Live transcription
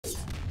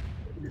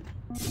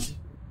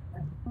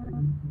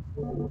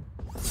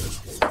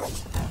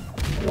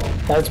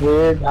That's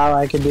weird how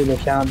I can do the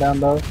countdown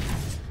though.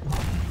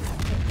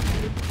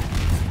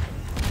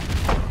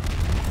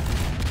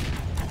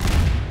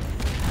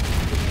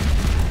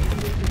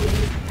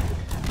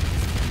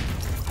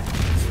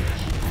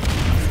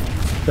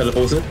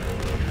 Teleported.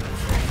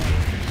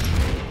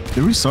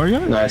 Did we start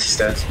yet? Nice, he's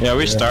dead. Yeah,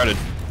 we started.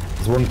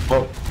 There's one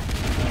pop.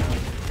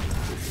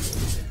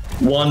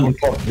 One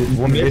Pop.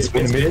 One mid,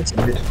 mid. mid.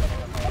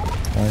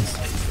 Nice.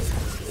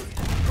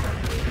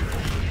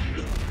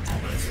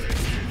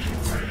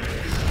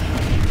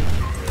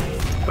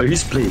 Oh,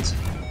 he's played.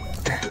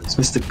 It's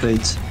Mystic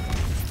played.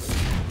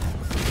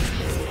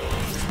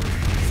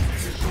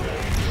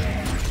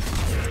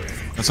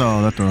 That's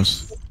all that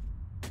throws.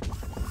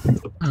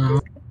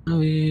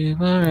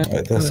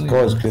 Right, the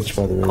score is glitched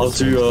by the way.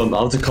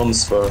 I'll do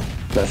comms for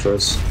left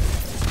first.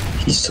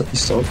 He's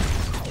top.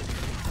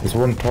 There's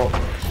one top.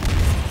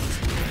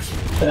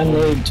 And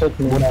they took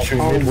me One back shooting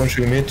home. mid. One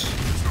shooting mid.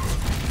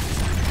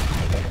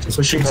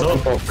 Pushing top.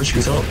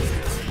 Pushing top.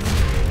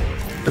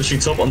 Pushing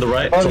top on the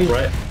right. Top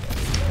right.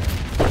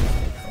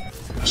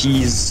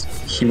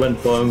 He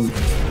went going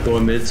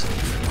mid.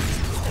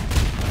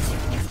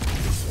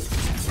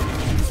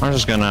 I'm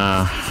just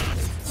gonna.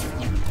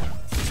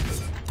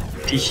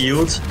 He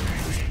healed.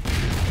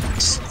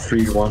 It's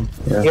 3-1.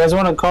 Yeah. You guys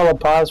want to call a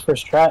pause for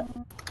strat?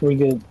 We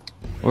good.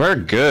 We're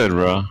good,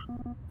 bro.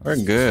 We're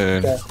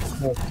good. Okay.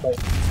 Okay.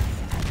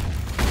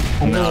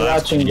 I'm No, just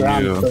that's watching you.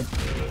 ground. So.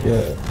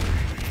 Yeah.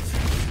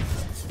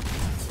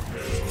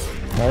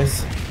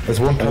 Nice. There's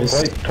one top Nice.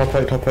 right. Top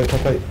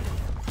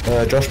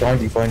right. Josh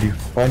behind you.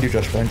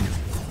 Josh behind you.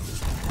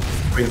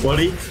 Green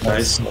body.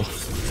 Nice.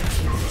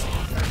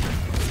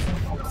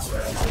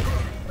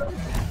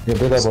 Yeah,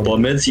 break that body.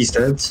 Spawn mid. He's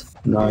dead.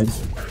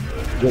 Nice.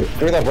 Yeah,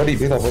 break that body.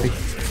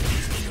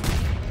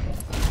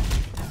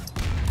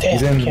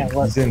 Damn, I can't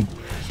work. He's in.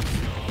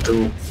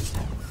 Two.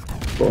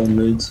 Spawn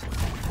mid.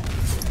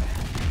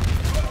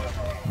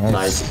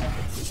 Nice.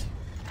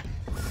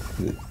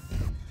 Do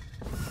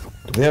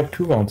they have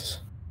 2 rounds?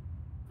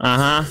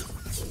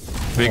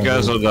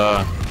 Because of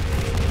the.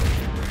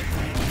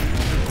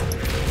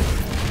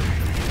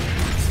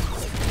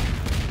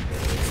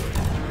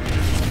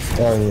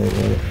 Oh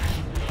yeah.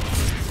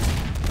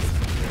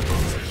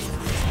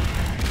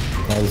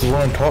 There's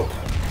one on top.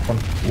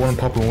 One on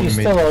top and one He's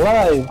in still mid.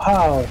 alive.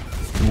 How?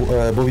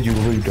 Bobby, you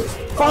really do.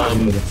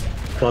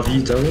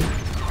 Bobby, don't.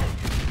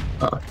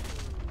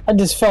 I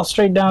just fell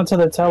straight down to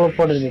the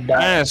teleporter to I die.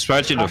 didn't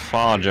expect you to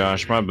fall,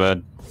 Josh. My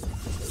bad.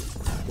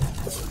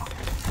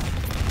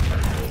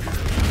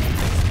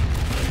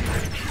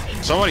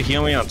 Somebody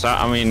heal me on top.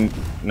 I mean,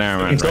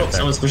 never mind. Top. Right there.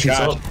 Someone's pushing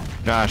top.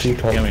 Josh, Two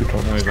top, heal me. two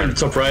top. Heal me back.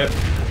 Top right.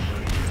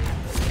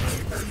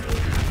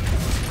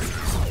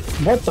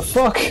 What the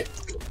fuck?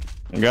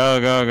 Go.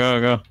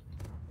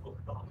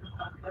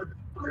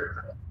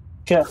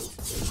 Okay.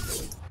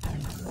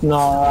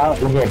 No,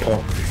 We're going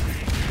top.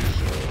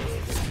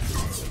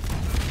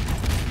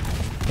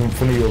 In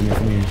front of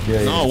you.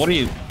 Yeah. No, what are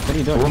you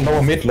doing?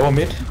 Lower mid. Lower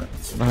mid.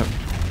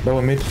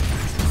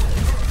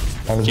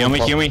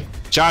 Heal me.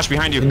 Josh,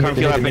 behind you. Come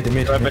kill that mid.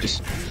 base.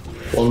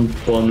 One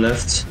bomb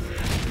left.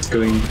 It's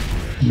going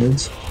mid.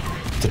 It's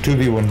a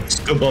 2v1.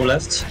 Still bomb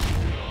left.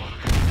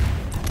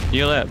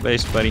 Heal that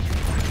base, buddy.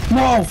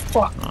 no,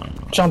 fuck.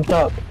 Jumped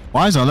up.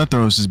 Why is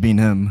Alethros just beating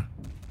him?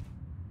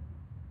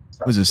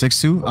 Was it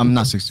 6-2? I'm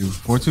not 6-2.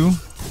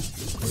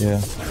 4-2? Yeah.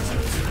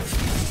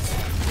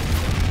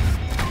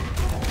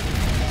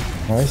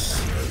 Nice.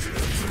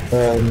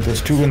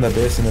 There's 2 in the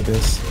base.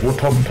 One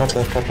top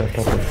left. Top left.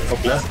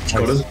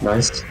 Got it.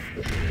 Nice.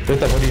 Break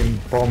that body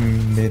and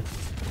bomb mid.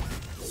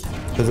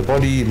 There's a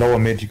body lower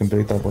mid, you can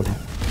break that body.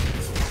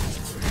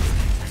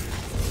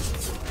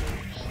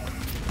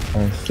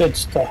 Nice. Good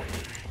stuff.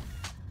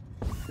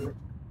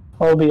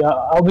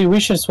 We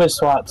should switch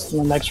slots in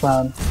the next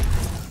round.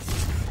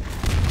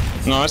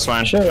 No, it's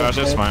fine. Sure, Josh,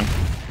 it's okay. fine.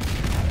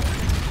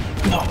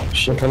 No,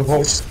 shit.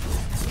 Teleports.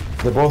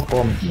 They're both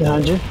bomb.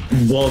 Behind you.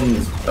 One.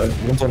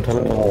 One's on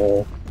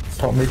teleport.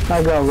 Top mid.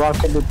 I got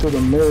rocketed through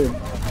the mid.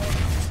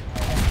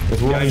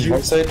 There's one Behind you.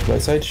 right side.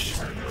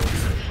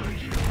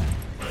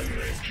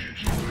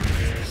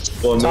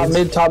 Bomb Top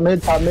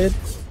mid.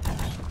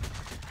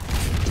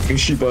 You can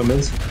shoot bomb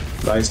mid.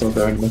 Nice, not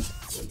there anymore.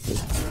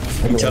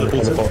 He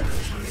teleported.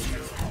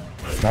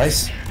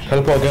 Nice.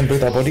 Teleport again,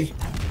 break that body.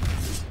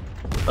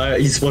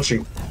 He's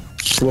watching.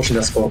 He's watching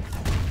that spot.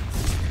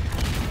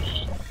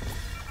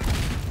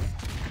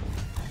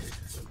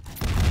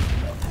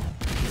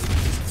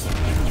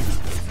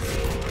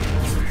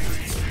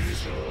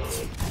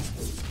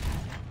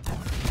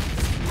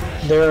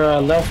 They're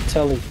left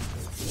telly.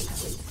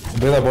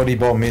 Break that body,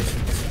 bomb mid.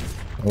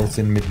 Oh, it's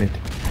in mid.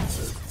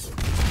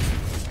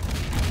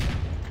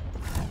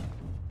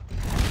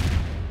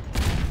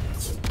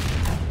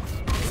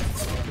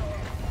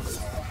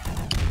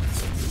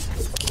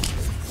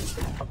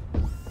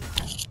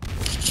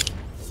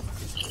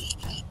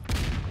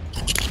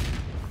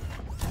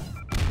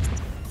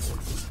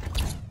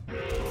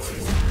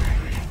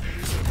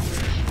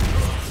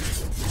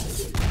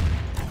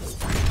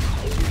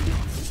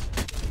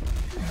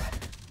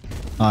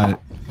 Alright,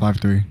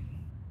 5-3.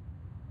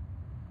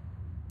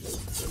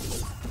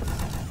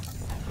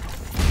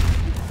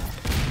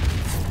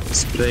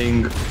 He's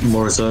playing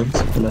more reserved,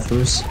 the left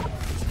moves.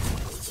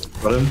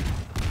 Got him.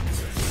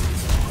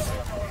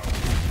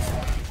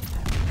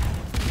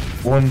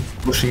 One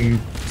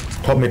pushing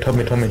top mid.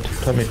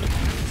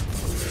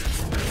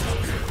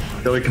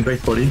 Now we can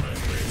break body.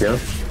 Yeah.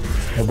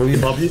 I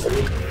believe. Bobby.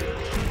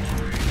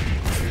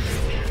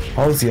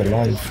 How is he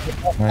alive?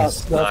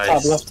 Nice.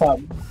 Left top.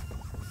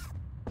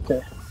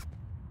 Okay.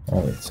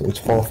 Alright, so it's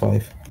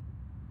 4-5.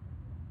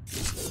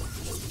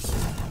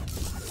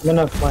 I'm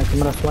gonna flank.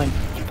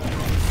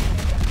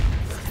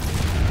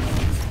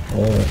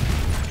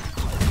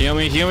 Heal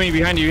me,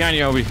 behind you,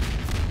 Obi.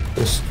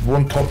 There's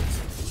one top.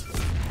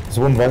 There's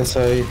one right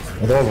side.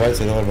 Oh, they're all right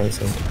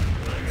side.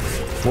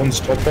 One's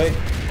top right.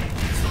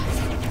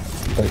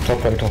 Like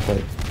top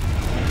right.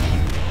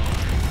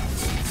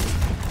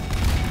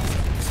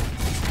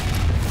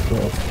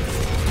 Well,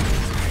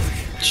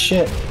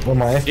 Shit. one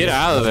my F. Get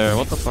out of there,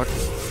 what the fuck?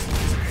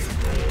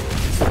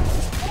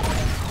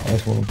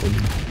 Nice one, buddy.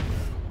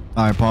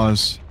 Alright,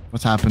 pause.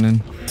 What's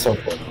happening? So,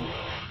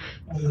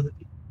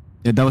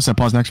 Yeah, that was a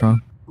pause next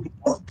round.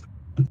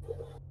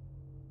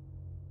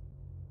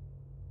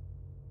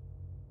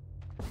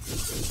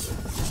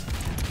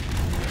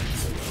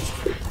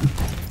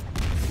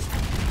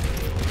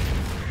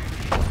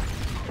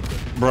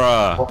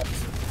 Bruh.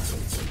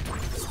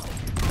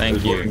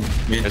 Thank you.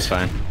 It's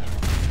fine.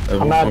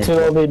 I'm not too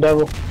OB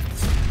double.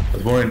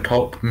 There's one in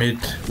top mid,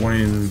 one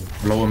in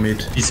lower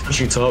mid. He's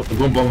pushing top.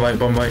 One bomb right.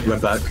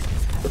 Right back.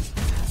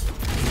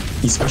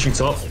 He's pushing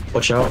top.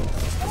 Watch out.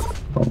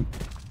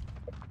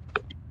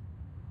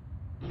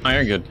 Oh,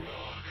 you're good.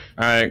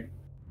 Alright.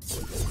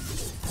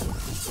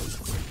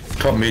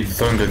 Top mid,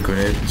 throwing the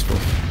grenade and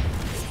stuff.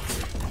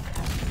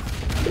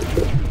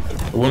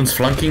 One's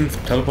flanking,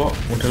 teleport.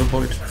 One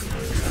teleport.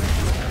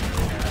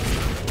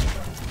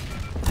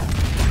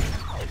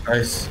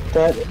 Nice.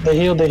 They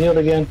healed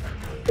again.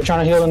 They're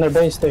trying to heal in their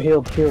base. They're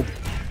healed.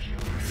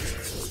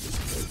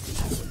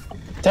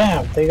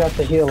 Damn, they got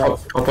the heal up.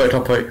 Top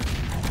right.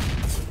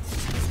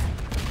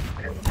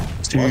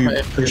 Two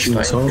pushing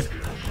top.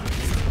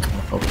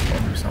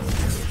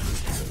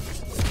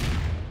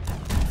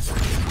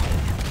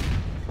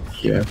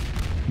 Yeah,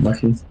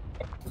 lucky.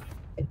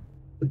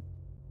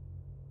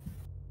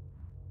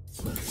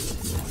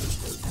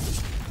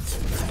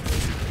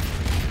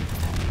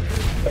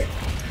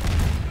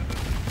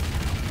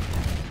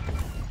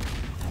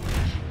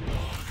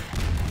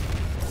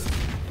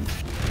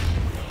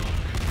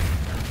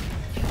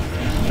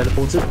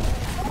 Teleported.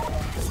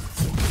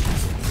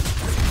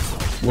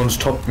 One's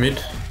top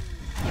mid.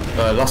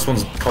 Last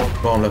one's top,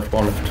 bottom left.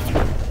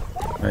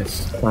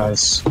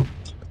 Nice.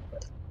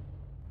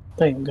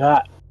 Thank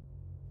God.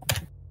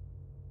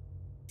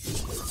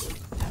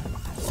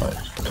 Right,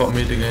 top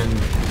mid again.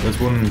 There's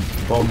one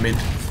bottom mid.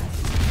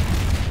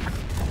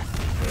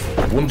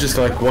 One just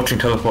like watching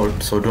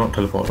teleport, so don't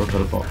teleport.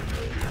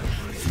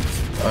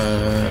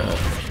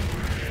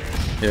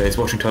 Yeah, he's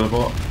watching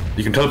teleport.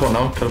 You can teleport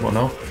now.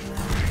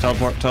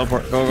 Teleport,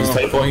 go. He's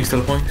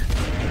teleporting.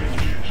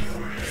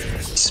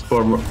 It's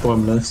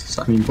bottom left,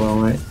 I mean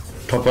bottom right.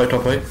 Top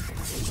right.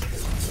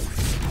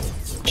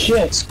 Shit.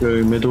 Let's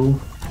go middle.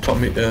 Top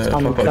mid,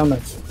 top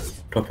Coming.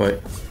 right.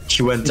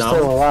 She went He's down.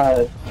 still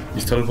alive.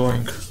 He's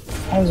teleporting.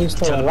 How is he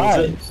still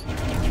alive?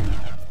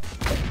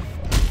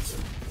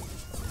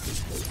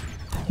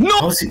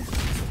 How's he?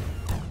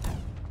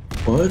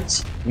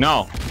 What?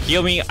 No,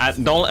 heal me.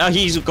 Don't.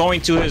 He's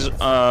going to his.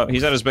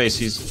 He's at his base.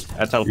 He's at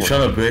He's teleport.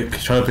 trying to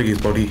break his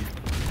body.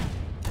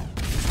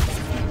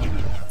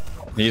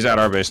 He's at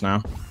our base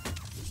now.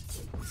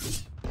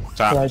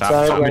 Right Top.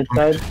 side.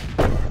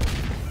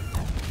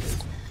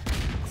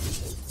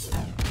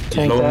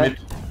 Tank that.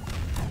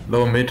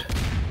 Lower mid.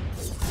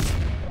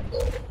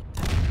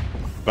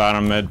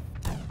 Bottom mid.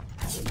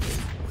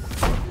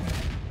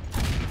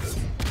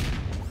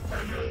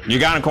 You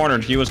got him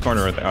cornered. He was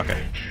cornered right there.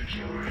 Okay.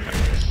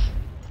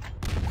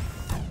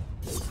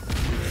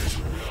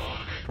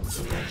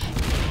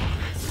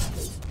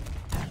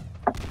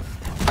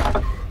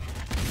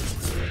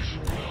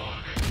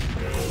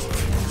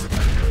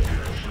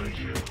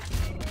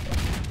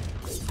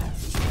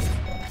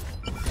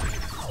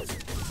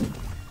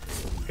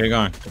 Keep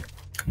going.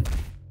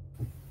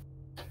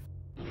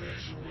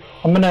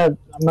 I'm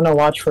gonna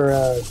watch for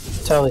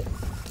Telly.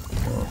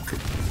 Okay.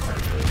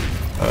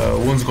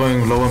 One's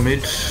going lower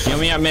mid. Heal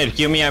me at mid.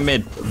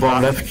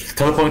 Bottom left.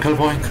 Teleporting.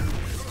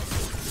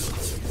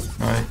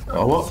 Alright.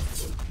 What?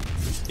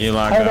 You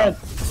lock How out.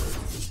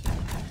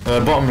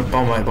 about Bottom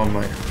right. Bottom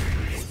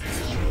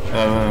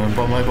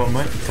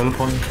right.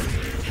 Teleporting.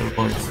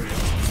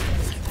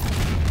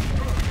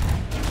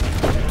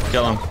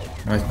 Kill him.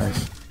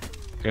 Nice.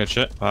 Good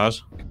shit.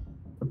 Pause.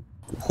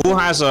 Who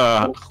has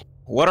a...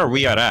 What are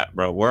we at,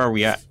 bro? Where are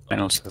we at?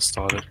 Finals has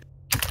started.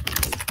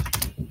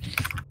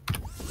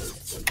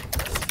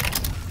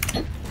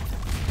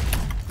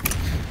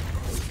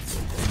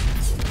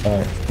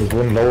 Alright, there's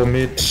one lower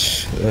mid.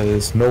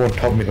 There's no one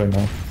top mid right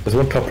now. There's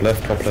one top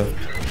left, top left.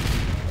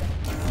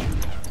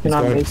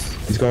 Not base.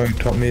 He's going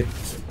top mid.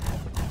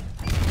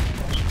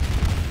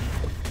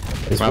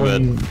 There's My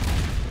one. bad.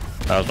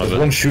 That was my There's bad.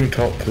 one shooting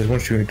top. There's one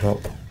shooting top.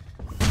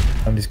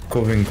 And he's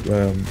covering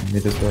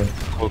mid as well.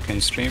 Who can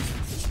you stream?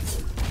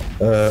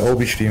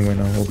 OB stream right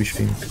now. OB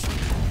stream.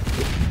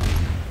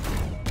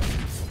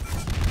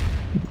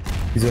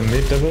 He's in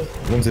mid level.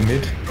 One's in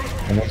mid,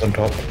 and one's on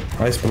top.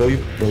 Nice, below you.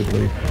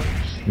 Below you.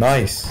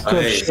 Nice. Good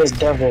Nice. shit,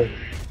 devil.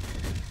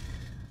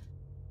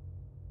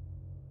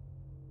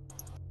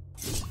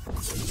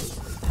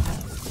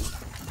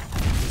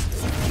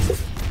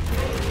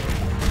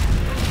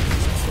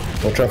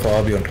 Watch out for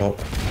RB on top.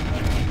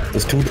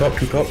 There's two top.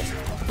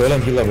 Well,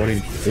 and heal that body.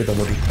 Hit that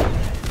body.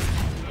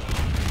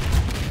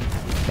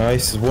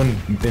 Nice. There's one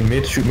in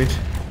mid. Shoot mid.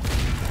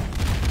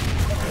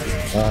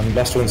 And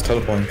last one's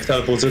teleporting.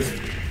 Teleported.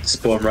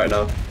 Spawn right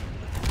now.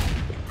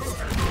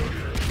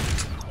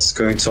 It's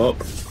going top.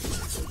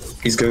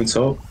 He's going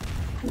top.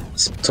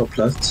 It's top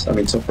left. I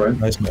mean top right.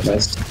 Nice.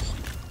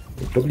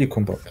 W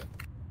combo.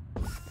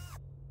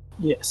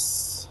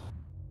 Yes.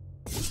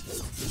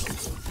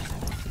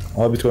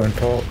 RB's going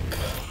top.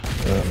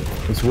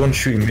 There's one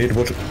shooting mid.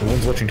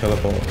 One's watching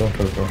teleport. Don't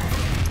teleport.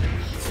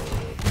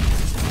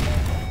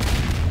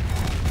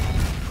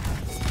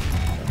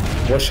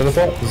 Watch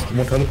teleport. There's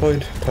one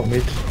teleport. Top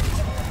mid.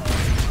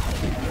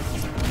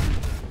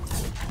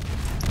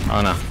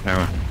 Oh no,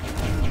 never mind.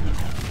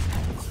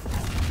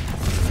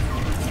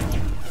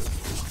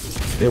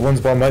 Yeah,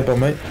 one's bomb mate.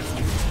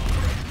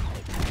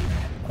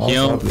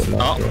 Heal.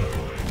 Oh.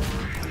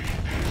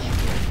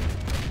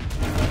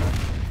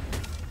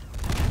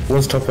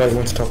 One's top right.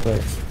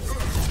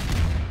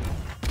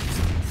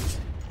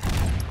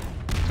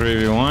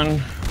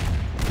 3v1.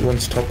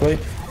 One's top right.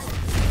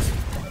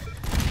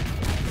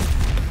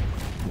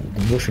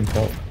 I'm rushing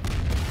top.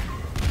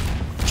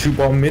 Two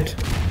bomb mid.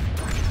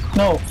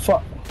 No,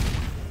 fuck.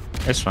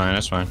 It's fine.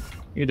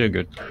 You did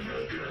good.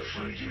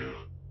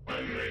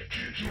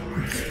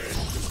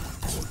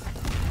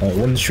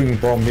 One's shooting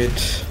bomb mid.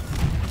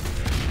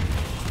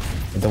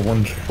 The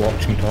one's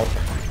watching top.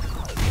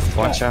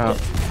 Watch out.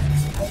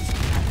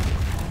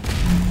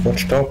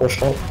 Watch top.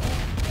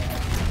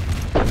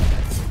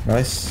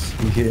 Nice.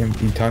 You hit him.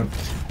 He tanked.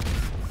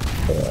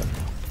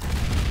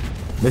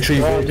 Make sure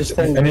you Bro, just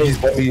send Energy's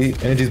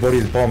body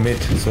is bomb mid.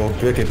 So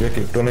break it.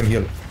 Don't let him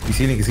heal. He's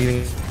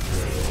healing.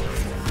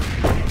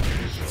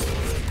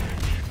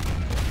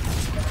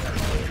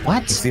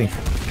 What? He's healing.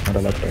 And I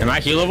like that. Am I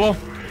healable?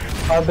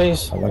 Our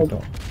base. I like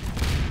that.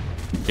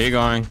 Keep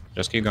going.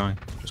 Just keep going.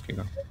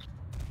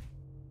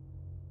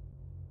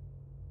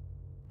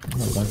 I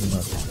like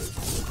that.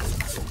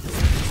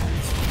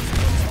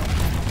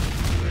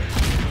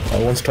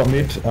 One's top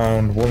mid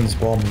and one's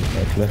bomb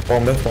left.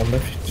 Bomb left.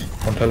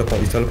 On teleport.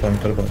 He's teleporting.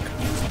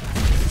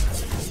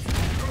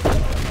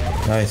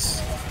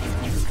 Nice.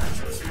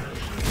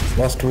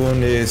 Last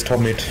one is top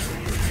mid.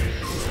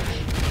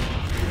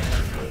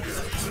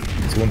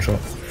 It's one shot.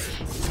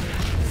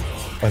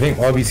 I think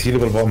RB's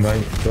healable bomb,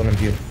 right? Don't let him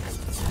heal.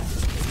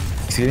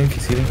 He's healing.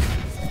 He's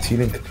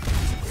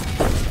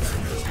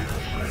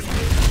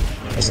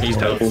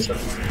teleported.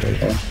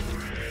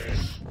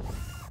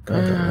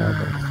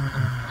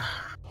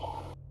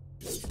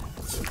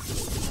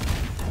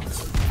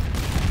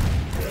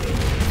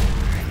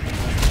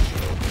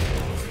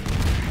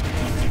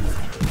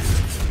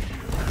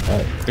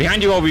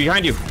 Behind you, Obi,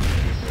 behind you.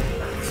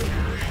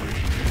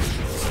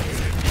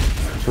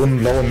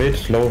 One lower mid.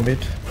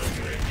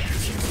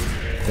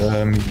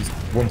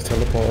 One's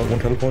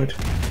teleport.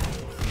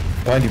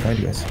 Behind you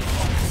guys.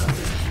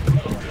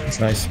 It's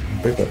nice.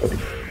 Break that body.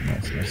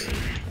 Nice.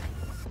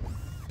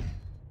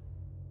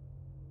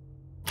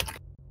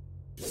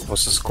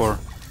 What's the score?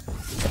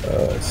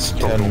 It's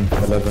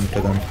 10-11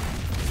 to them.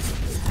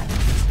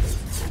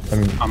 I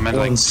mean, I meant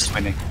like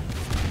winning.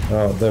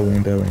 oh, they're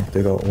winning.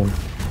 They got one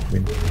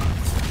win.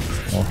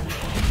 Oh.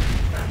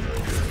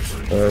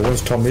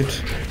 One's top mid.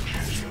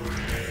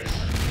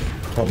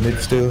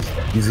 Still.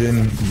 He's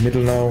in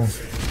middle now.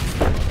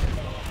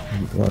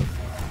 One.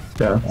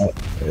 Yeah.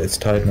 It's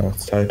tied now.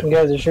 You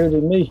guys are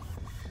shooting me.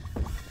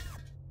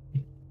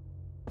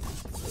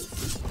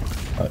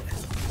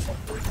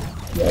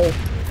 Yo.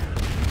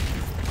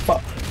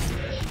 Fuck.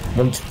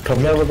 One's top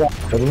mid. Level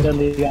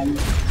down.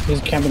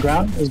 He's camping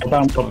ground. He's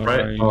bottom. Top Where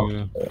right. are Oh.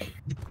 you?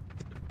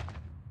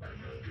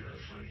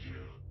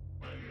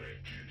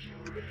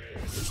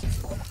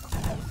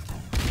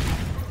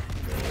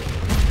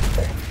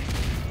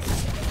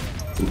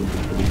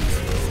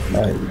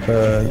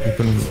 You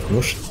can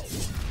rush.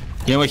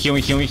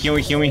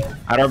 Heal me.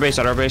 At our base.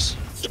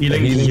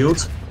 Healing.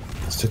 Healed.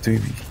 It's a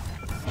 3v.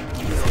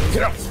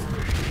 Get up.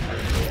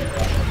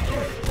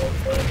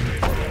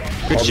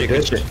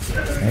 Good shit.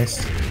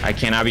 Nice. I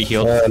cannot be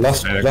healed.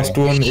 Last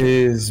one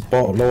is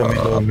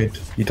lower mid.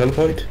 You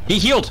teleport? He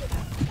healed.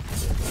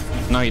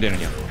 No, he didn't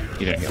heal.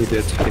 He did.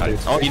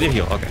 Oh, he did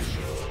heal. Okay.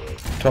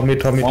 Top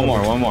mid. One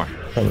more.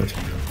 Top mid.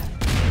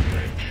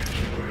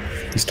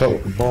 He's top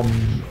bomb.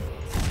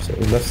 So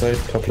left side,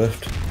 top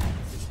left.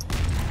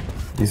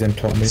 He's in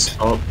top mid.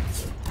 Stop.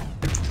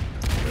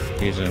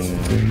 He's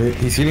in.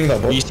 He's healing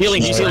that bot. He's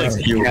healing, he's healing.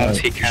 Heal.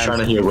 He's trying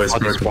to heal West.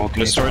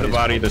 Destroy the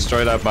body,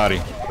 destroy that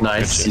body.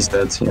 Nice, he's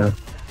dead, yeah.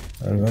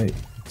 Alright,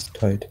 it's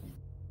tied.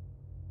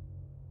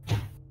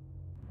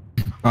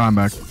 Oh, I'm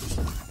back.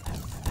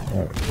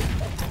 Alright.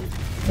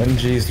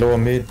 NG's lower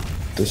mid.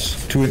 There's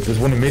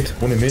one in mid,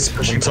 one in mid.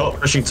 Pushing top,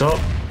 pushing top.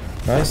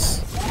 Nice.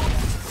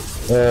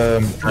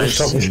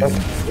 Nice.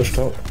 Push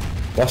top.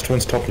 Last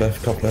one's top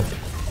left, top left.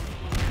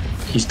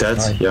 He's dead,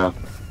 Nice. yeah.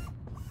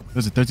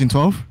 Was it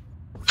 13-12?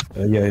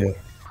 Yeah.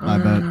 I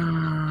bet.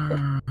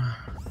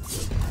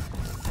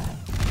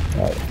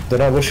 They're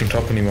not rushing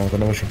top anymore, they're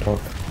not rushing top.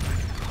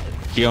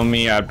 Heal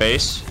me at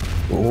base.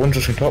 One's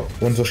rushing top,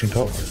 one's rushing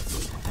top.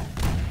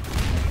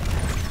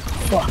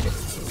 Fuck.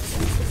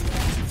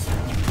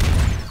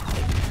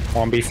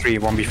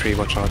 1v3,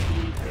 watch out.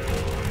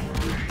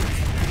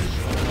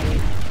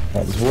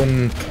 There's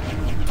one.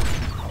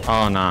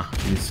 Oh, nah.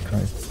 He's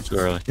kind of. Too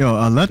early. Yo,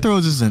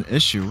 Electros is an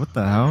issue. What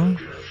the hell?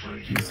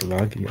 He's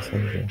laggy or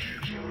something.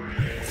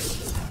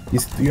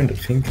 He's 300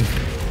 thinking.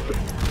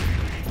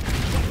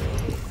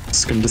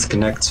 It's gonna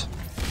disconnect.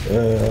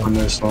 Bomb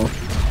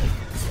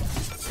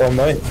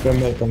right.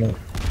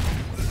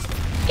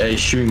 Yeah, he's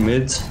shooting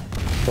mid.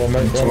 Bomb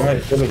right.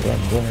 Double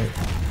bomb right.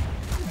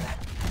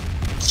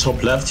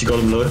 Top left, you got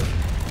him low.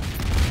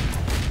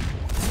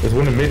 There's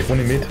one in mid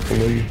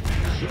below you.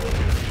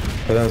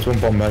 But then there's one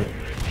bomb right.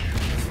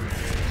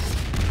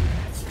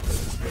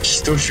 He's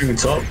still shooting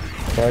top.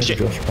 Behind you,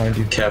 Josh, behind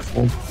you.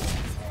 Careful.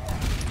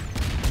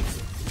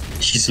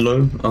 She's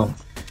low. Oh.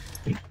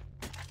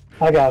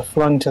 I got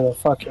flung to the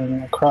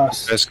fucking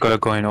cross. Let's gotta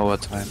go in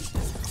overtime.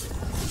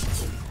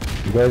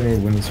 You guys need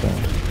to win this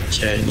round.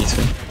 Yeah, you need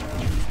to.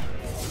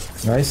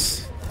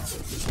 Nice.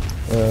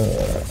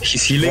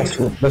 He's healing.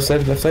 Left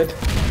side.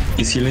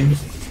 He's healing.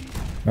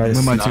 Nice.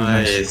 With my two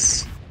nice.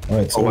 Nice.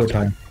 Alright, it's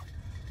overtime.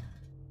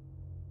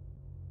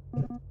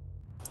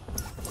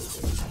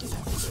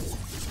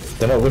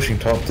 They're not rushing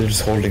top, they're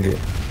just holding it.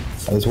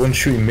 There's one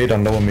shooting mid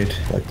and lower mid,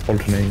 like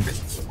alternating.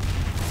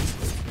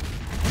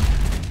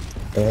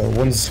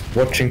 One's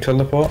watching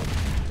teleport.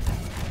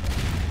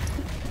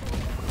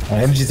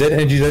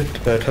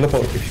 NGZ,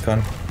 teleport if you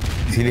can.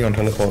 He's healing on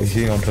teleport,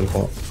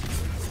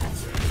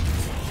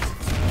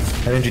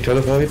 Energy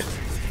teleport.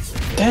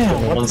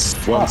 Damn, what One's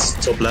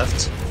top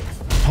left.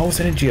 How is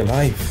Energy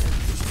alive?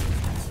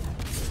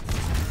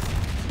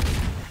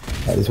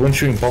 There's one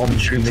shooting bomb.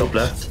 Shooting top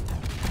left.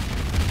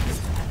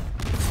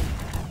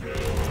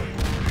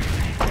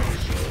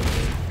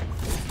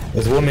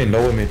 There's one in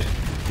lower mid.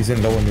 He's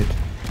in lower mid.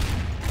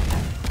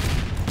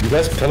 You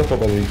guys can teleport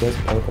by the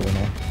way,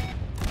 now.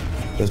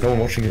 There's no one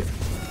watching it.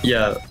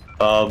 Yeah,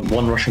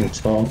 one rushing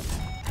spawn.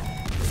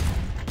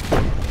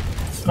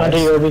 under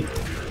you, Obi.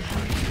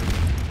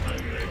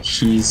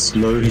 He's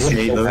low, he's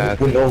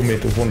One low.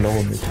 one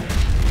lower mid.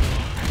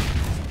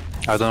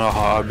 I don't know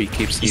how RB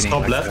keeps He's eating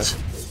top like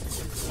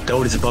left.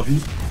 Gold is above you.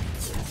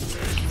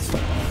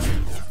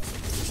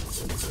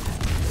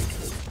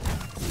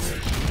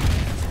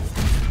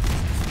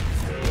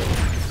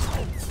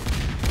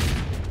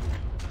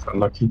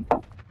 Unlucky.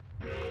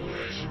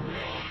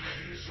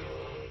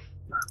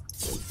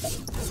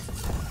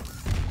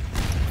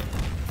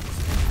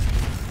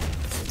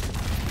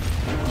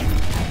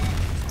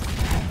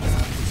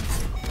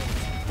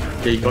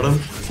 Yeah, you got him.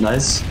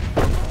 Nice.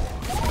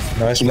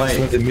 Nice. He Last might-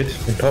 one in mid.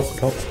 In top.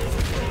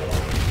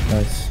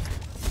 Nice.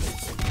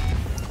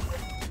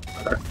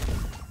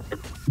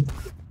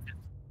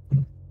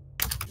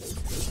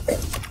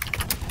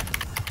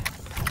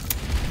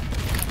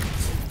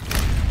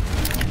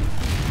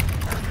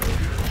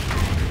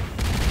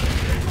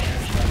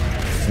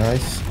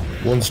 Nice.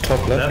 One's top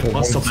left. Left,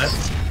 one's top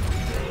left.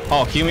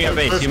 Oh, heal me at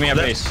base, heal me at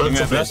Left, base, both heal me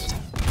at top base. left.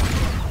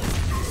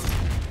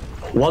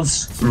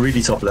 One's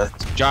really top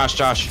left. Josh.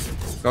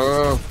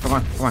 Go. Come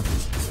on.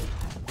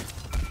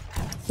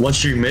 One's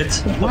shooting mid.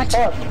 What?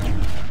 Fuck.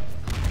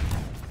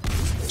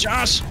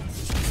 Josh!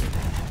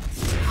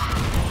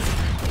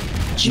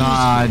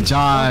 Nah,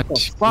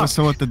 Josh. What's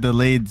up with the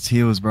delayed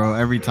heals, bro?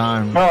 Every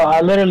time. Bro,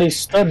 I literally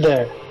stood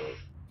there.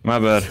 My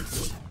bad.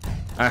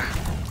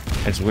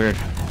 It's weird.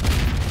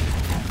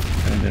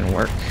 It didn't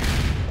work.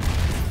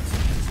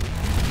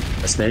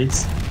 That's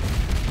nades.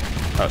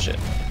 Oh shit.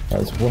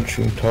 There's one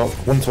shooting top.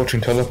 One's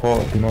watching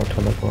teleport. Do not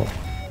teleport.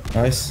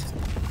 Nice.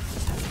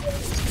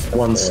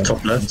 One's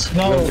top left.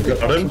 No,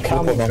 Got him.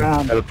 common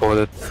ground.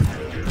 Teleported.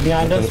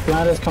 Behind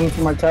us, coming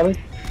from our telly.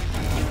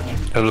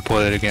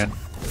 Teleported again.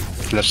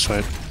 Left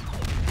side.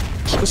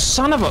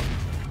 Son of a...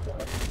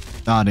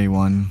 Nah, they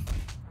won.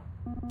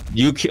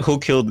 Who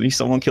killed me?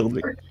 Someone killed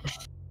me.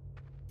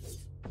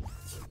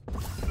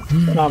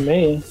 Not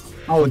me.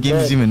 I was What game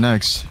is dead. even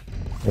next?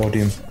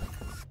 Rodium.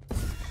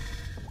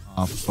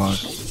 Oh, fuck.